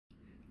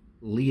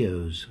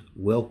Leos,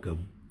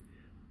 welcome.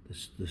 This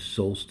is the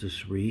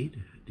Solstice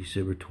read,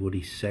 December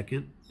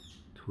 22nd,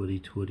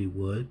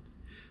 2021.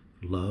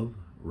 Love,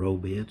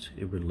 romance,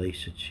 and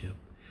relationship.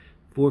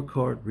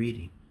 4-card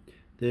reading.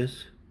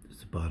 This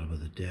is the bottom of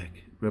the deck.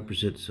 It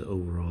represents the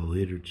overall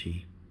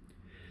energy.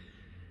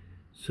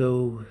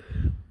 So,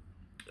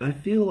 I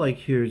feel like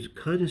here's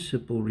kind of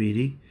simple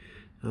reading,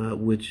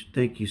 which,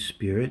 thank you,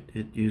 Spirit.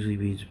 It usually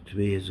means to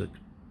me is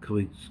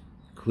coming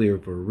clear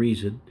for a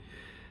reason.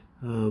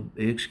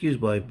 Excuse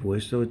my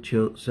voice, though it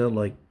sound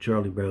like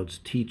Charlie Brown's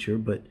teacher,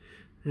 but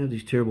I have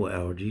these terrible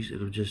allergies,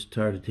 and I'm just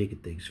tired of taking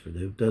things for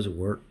them. It doesn't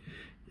work,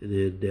 and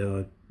then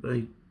now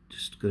I'm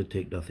just going to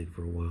take nothing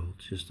for a while.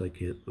 It's just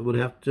like it. I'm going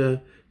to have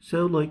to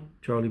sound like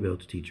Charlie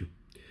Brown's teacher.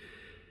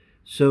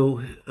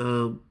 So,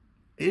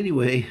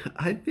 anyway,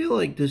 I feel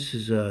like this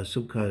is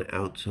some kind of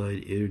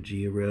outside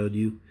energy around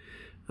you.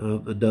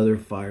 Another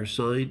fire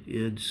sign,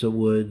 and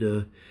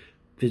someone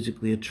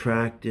physically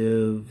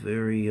attractive,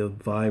 very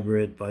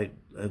vibrant,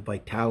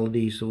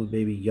 vitality, someone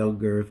maybe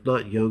younger. If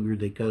not younger,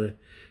 they kind of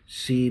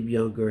seem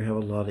younger, have a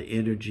lot of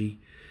energy.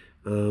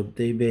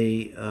 They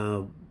may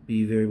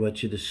be very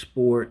much into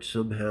sports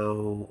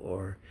somehow,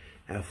 or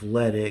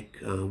athletic.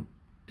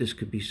 This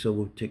could be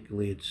someone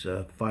particularly, it's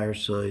fire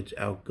signs,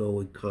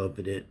 outgoing,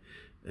 confident,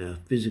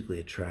 physically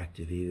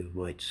attractive, you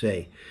might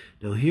say.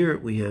 Now here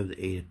we have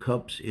the 8 of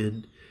Cups,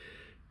 and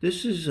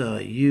this is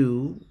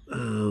you,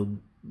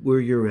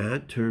 where you're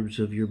at in terms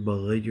of your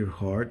mind, your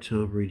heart. So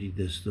I'm reading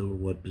this number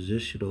 1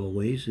 position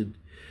always, and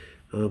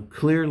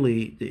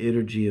clearly the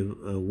energy of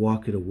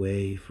walking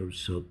away from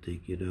something,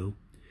 you know.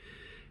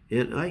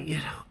 And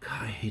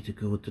God, I hate to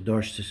go with the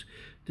narcissist.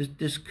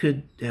 This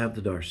could have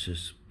the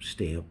narcissist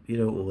stamp. You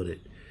don't want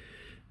it.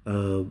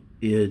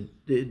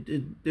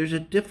 There's a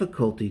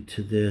difficulty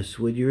to this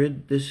when you're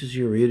in. This is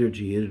your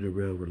energy in and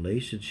around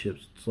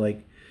relationships. It's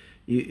like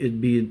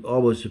it'd be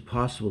almost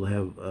impossible to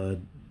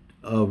have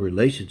a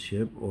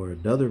relationship or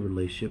another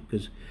relationship,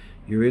 because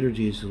your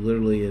energy is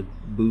literally in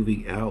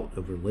moving out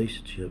of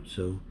relationships.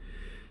 So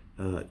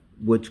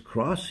what's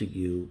crossing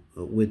you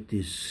with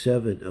this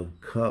 7 of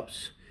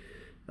Cups,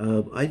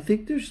 I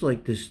think there's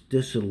like this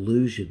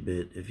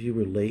disillusionment, if you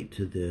relate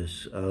to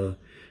this.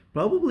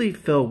 Probably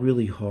felt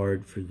really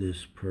hard for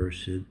this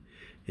person,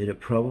 and it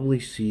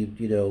probably seemed,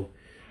 you know,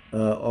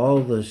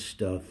 all this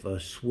stuff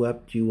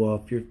swept you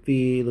off your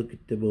feet. Look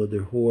at them on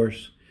their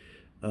horse.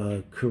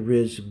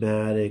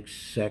 Charismatic,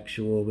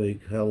 sexual,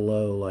 like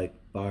hello, like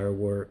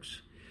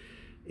fireworks,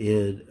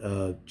 and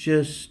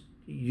just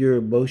you're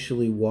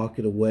emotionally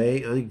walking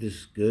away. I think this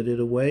is good in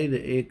a way.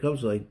 It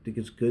comes like, I think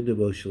it's good to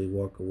emotionally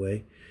walk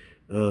away,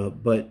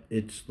 but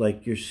it's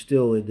like you're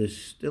still in this,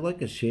 still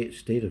like a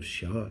state of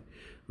shock.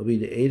 I mean,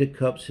 the 8 of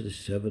Cups and the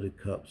 7 of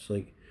Cups,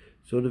 like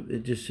sort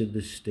of just in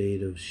this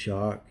state of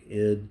shock.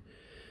 And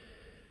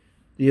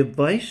the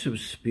advice from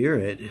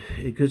Spirit,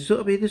 because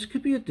I mean, this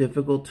could be a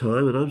difficult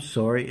time, and I'm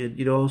sorry. And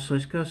you know, also I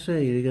just gotta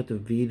say, you got the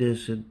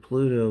Venus and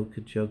Pluto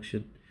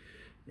conjunction.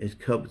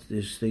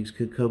 These things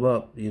could come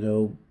up, you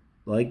know,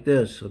 like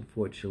this,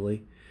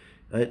 unfortunately.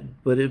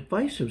 But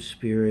advice from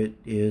Spirit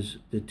is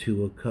the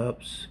 2 of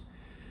Cups.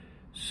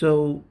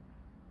 So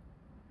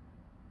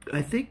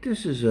I think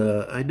this is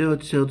I know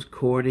it sounds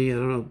corny. I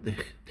don't know.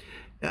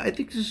 I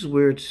think this is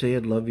where it's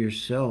saying love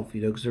yourself,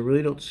 you know, because I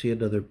really don't see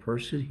another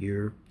person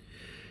here.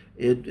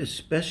 And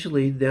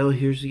especially now,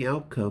 here's the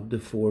outcome, the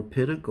 4 of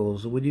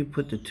Pentacles. And when you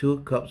put the 2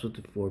 of Cups with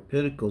the 4 of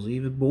Pentacles,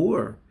 even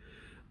more,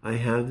 I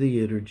have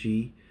the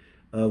energy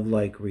of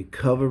like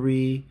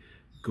recovery,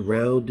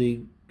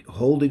 grounding,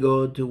 holding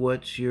on to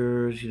what's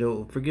yours. You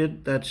know,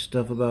 forget that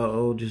stuff about,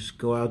 oh, just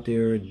go out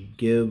there and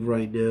give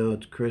right now.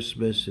 It's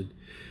Christmas. And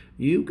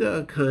you got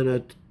to kind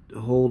of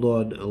hold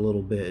on a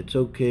little bit. It's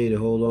okay to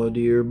hold on to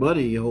your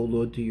money, hold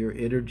on to your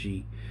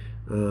energy.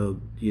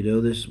 You know,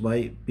 this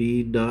might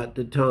be not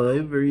the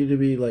time for you to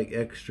be like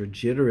extra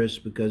generous,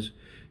 because,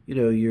 you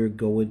know, you're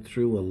going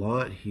through a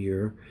lot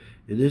here.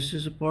 And this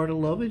is a part of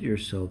loving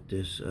yourself,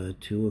 this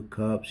 2 of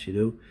Cups, you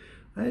know.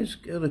 I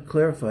just got to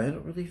clarify, I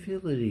don't really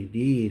feel any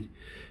need.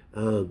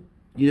 You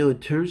know, in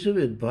terms of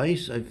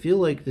advice, I feel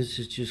like this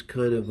is just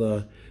kind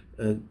of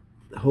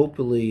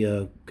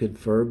hopefully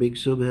confirming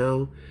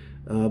somehow.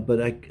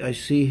 But I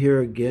see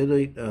here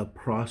again a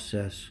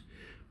process,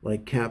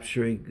 like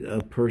capturing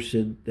a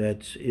person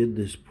that's in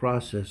this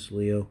process,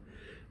 Leo,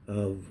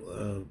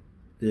 of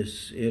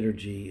this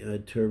energy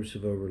in terms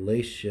of a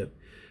relationship.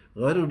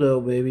 I don't know,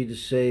 maybe to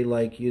say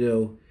like, you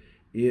know,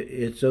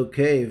 it's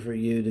okay for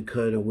you to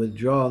kind of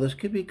withdraw. This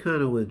could be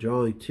kind of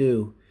withdrawing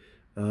too,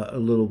 a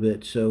little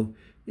bit. So,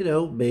 you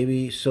know,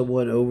 maybe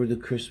someone over the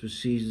Christmas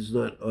season is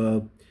not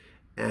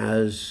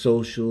as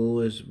social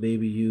as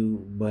maybe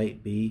you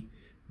might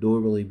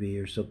normally be,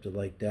 or something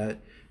like that.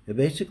 And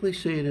basically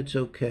saying it's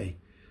okay.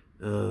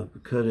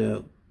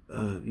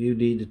 You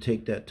need to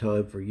take that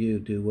time for you,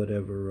 do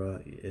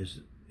whatever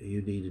is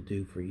you need to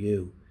do for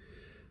you.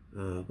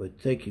 But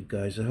thank you,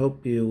 guys. I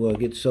hope you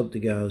get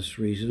something out of this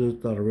reason.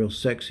 It's not a real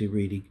sexy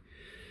reading,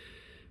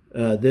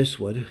 this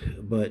one,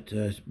 but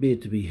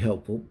meant to be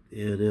helpful.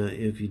 And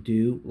if you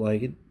do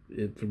like it,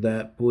 from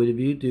that point of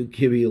view, do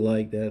give me a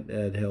like.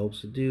 That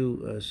helps. And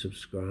do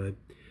subscribe,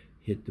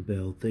 hit the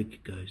bell. Thank you,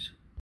 guys.